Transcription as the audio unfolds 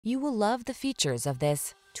You will love the features of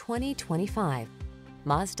this 2025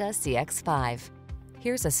 Mazda CX-5.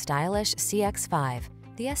 Here's a stylish CX-5,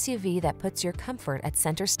 the SUV that puts your comfort at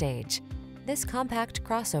center stage. This compact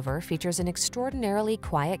crossover features an extraordinarily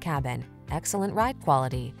quiet cabin, excellent ride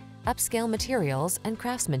quality, upscale materials and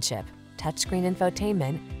craftsmanship, touchscreen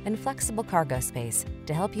infotainment, and flexible cargo space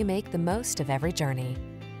to help you make the most of every journey.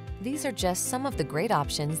 These are just some of the great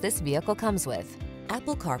options this vehicle comes with: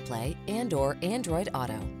 Apple CarPlay and/or Android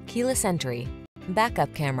Auto, keyless entry,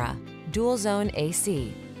 backup camera, dual zone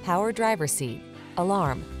AC, power driver seat,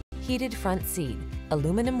 alarm, heated front seat,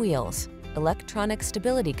 aluminum wheels, electronic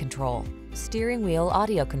stability control, steering wheel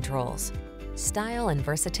audio controls. Style and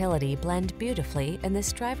versatility blend beautifully in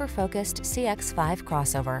this driver-focused CX-5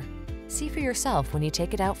 crossover. See for yourself when you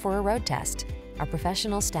take it out for a road test. Our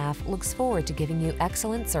professional staff looks forward to giving you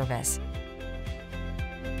excellent service.